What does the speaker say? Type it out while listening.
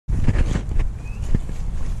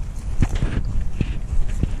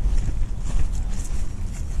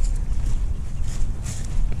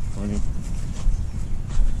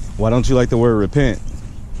Why don't you like the word repent?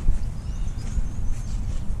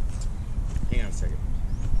 Hang on a second.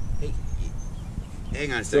 Hey,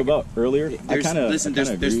 hang on a second. So about earlier,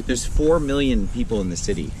 there's 4 million people in the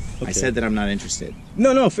city. Okay. I said that I'm not interested.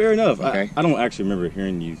 No, fair enough. Okay. I don't actually remember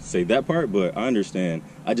hearing you say that part, but I understand.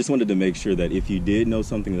 I just wanted to make sure that if you did know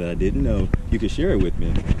something that I didn't know, you could share it with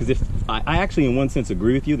me. Because if I actually, in one sense,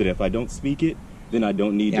 agree with you that if I don't speak it, then I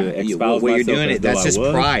don't need to espouse what myself. You're doing that's just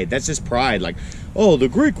pride. That's just pride. Like, oh, the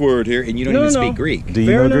Greek word here, and you don't even speak Greek. Do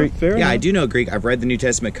you know Greek? Fair enough. I do know Greek. I've read the New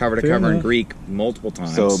Testament cover to cover in Greek multiple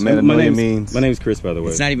times. So metanoia means... My name's Chris, by the way.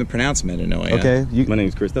 It's not even pronounced metanoia. Okay. My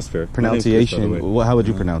name's Chris. That's fair. Pronunciation. How would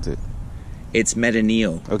you pronounce it? It's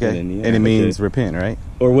metaneo. Okay. And it means repent, right?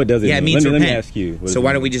 Or what does it mean? Yeah, it means repent. Let me ask you. So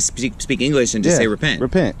why don't we just speak English and just say repent?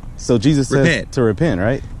 Repent. So Jesus says to repent,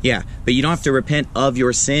 right? Yeah, but you don't have to repent of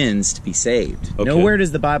your sins to be saved. Okay. Nowhere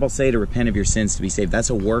does the Bible say to repent of your sins to be saved. That's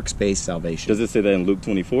a works-based salvation. Does it say that in Luke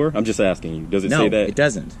 24? I'm just asking you. Does it say that? No, it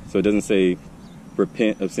doesn't. So it doesn't say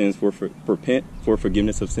repent of sins repent for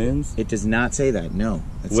forgiveness of sins? It does not say that. No,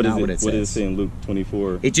 that's not what it says. What does it say in Luke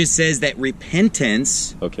 24? It just says that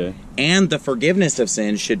repentance and the forgiveness of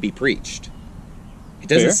sins should be preached. It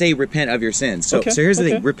doesn't say repent of your sins. So here's the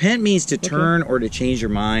thing. Repent means to turn or to change your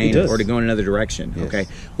mind or to go in another direction. Yes. Okay.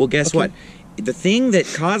 Well, guess what? The thing that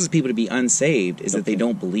causes people to be unsaved is that they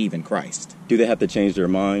don't believe in Christ. Do they have to change their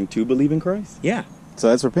mind to believe in Christ? Yeah. So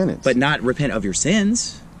that's repentance. But not repent of your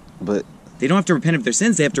sins. But they don't have to repent of their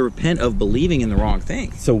sins. They have to repent of believing in the wrong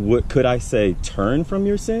thing. So what could I say? Turn from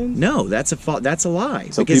your sins? No, that's a lie.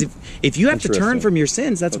 So because if you have to turn from your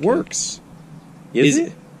sins, that's works. Is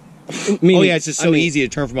it? Meaning, it's just so easy to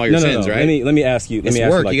turn from all your sins, right? Let me ask you. It's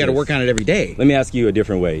work. You got to work on it every day. Let me ask you a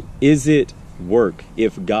different way. Is it work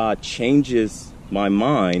if God changes my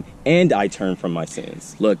mind and I turn from my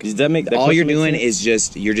sins? Look, does that make all you're doing is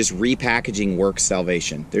you're just repackaging works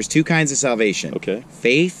salvation. There's two kinds of salvation. Okay.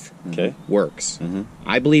 Faith, works.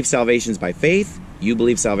 I believe salvation's by faith. You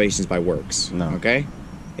believe salvation's by works. No. Okay?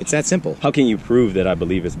 It's that simple. How can you prove that I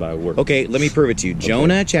believe it's by works? Okay, let me prove it to you.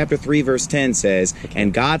 Jonah chapter 3 verse 10 says,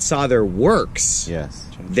 and God saw their works,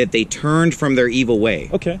 that they turned from their evil way.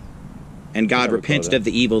 Okay. And God repented of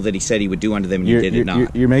the evil that he said he would do unto them, and he did it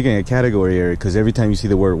not. You're making a category error, because every time you see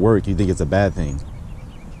the word work, you think it's a bad thing.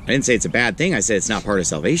 I didn't say it's a bad thing. I said it's not part of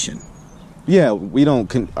salvation. Yeah, we don't.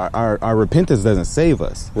 Our repentance doesn't save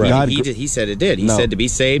us. Right. God, he said it did. He said to be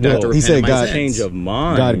saved, I have to repent of my sins. Change of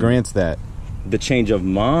mind. God grants that. The change of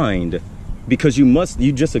mind, because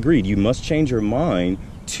you just agreed, you must change your mind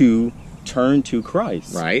to turn to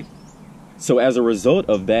Christ. Right. So as a result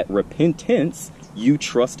of that repentance, you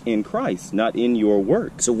trust in Christ, not in your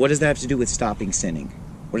work. So what does that have to do with stopping sinning?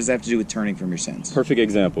 What does that have to do with turning from your sins? Perfect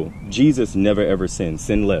example. Jesus never ever sinned.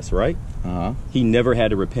 Sinless, right? He never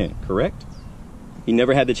had to repent, correct? He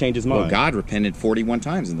never had to change his mind. Well, God repented 41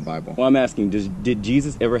 times in the Bible. Well, I'm asking, did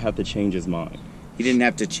Jesus ever have to change his mind? He didn't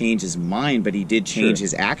have to change his mind, but he did change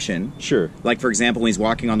his action. Sure. Like, for example, when he's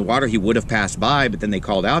walking on the water, he would have passed by, but then they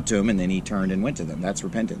called out to him, and then he turned and went to them. That's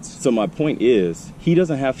repentance. So my point is, he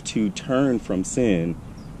doesn't have to turn from sin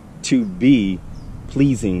to be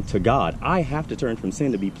pleasing to God. I have to turn from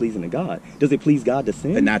sin to be pleasing to God. Does it please God to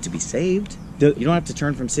sin? But not to be saved. You don't have to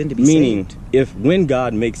turn from sin to be saved. Meaning, when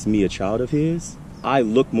God makes me a child of his, I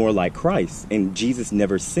look more like Christ, and Jesus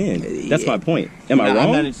never sinned. That's my point. Am I wrong?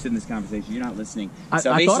 I'm not interested in this conversation. You're not listening. I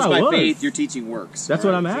thought I was. By faith, you're teaching works. That's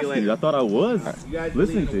what I'm asking. I thought I was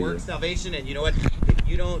listening to you. Works salvation, and you know what? If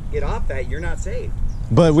you don't get off that, you're not saved.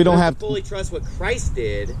 But we don't have to fully trust what Christ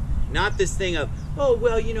did, not this thing of, oh,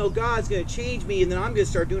 well, you know, God's going to change me, and then I'm going to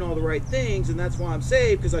start doing all the right things, and that's why I'm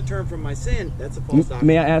saved, because I turned from my sin. That's a false doctrine.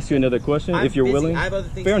 May I ask you another question, if you're willing? I have other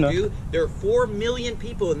things to do. There are 4 million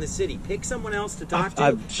people in this city. Pick someone else to talk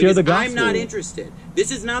to. Share the gospel. I'm not interested.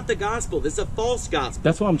 This is not the gospel. This is a false gospel.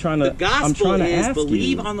 That's what I'm trying to. The gospel is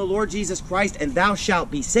believe on the Lord Jesus Christ, and thou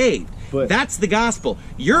shalt be saved. But that's the gospel.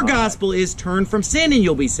 Your gospel is turn from sin and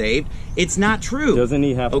you'll be saved. It's not true. Doesn't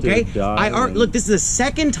he have to die? Look, this is the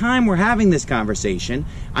second time we're having this conversation.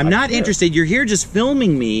 I'm not interested. You're here just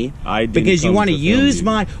filming me because you want to use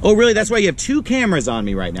my... Oh, really? That's why you have 2 cameras on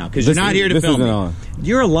me right now, because you're not here to film me. On.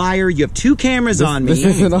 You're a liar. You have 2 cameras on me. This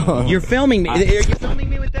isn't on. You're filming me. Are you filming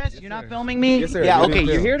me with this? You're not filming me? Yes, sir. Yeah, okay.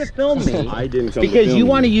 You're here to film me. I didn't come because you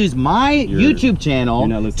want to use my YouTube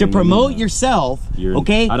channel to promote yourself.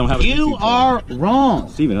 Okay? I don't have a YouTube channel. You are wrong.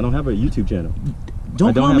 Steven, I don't have a YouTube channel.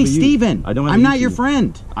 Don't call me Steven. I'm not your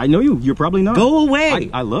friend. I know you. You're probably not. Go away.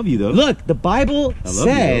 I love you, though. Look, the Bible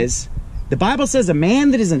says... The Bible says a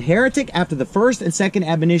man that is an heretic after the first and second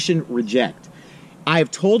admonition reject. I have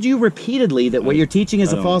told you repeatedly that what you're teaching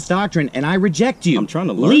is a false doctrine, and I reject you. I'm trying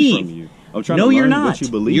to learn from you. I'm trying no, to you're learn not. what you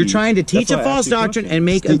believe. You're trying to teach a false doctrine and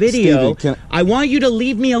make a video. I want you to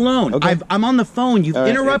leave me alone. Okay. I'm on the phone. You've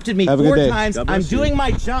interrupted me 4 times. I'm doing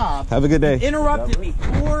my job. Have a good day. You've interrupted me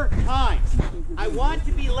 4 times. I want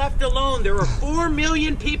to be left alone. There are 4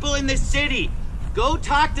 million people in this city. Go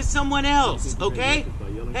talk to someone else, okay?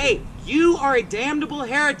 Hey, you are a damnable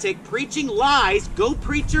heretic preaching lies. Go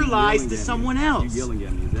preach your lies to someone else.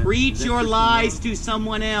 Preach your lies to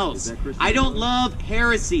someone else. I don't love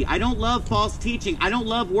heresy. I don't love false teaching. I don't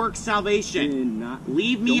love works salvation.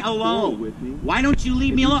 Leave me alone. Why don't you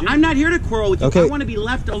leave me alone? I'm not here to quarrel with you. Okay. I want to be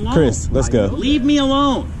left alone. Chris, let's go. Leave me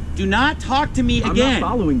alone. Do not talk to me again. I'm not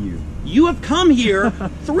following you. You have come here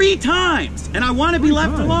 3 times, and I want to be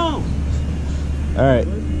left alone. All right.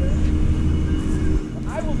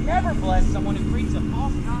 I will never bless someone who preaches a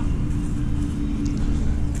false gospel.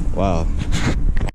 Wow.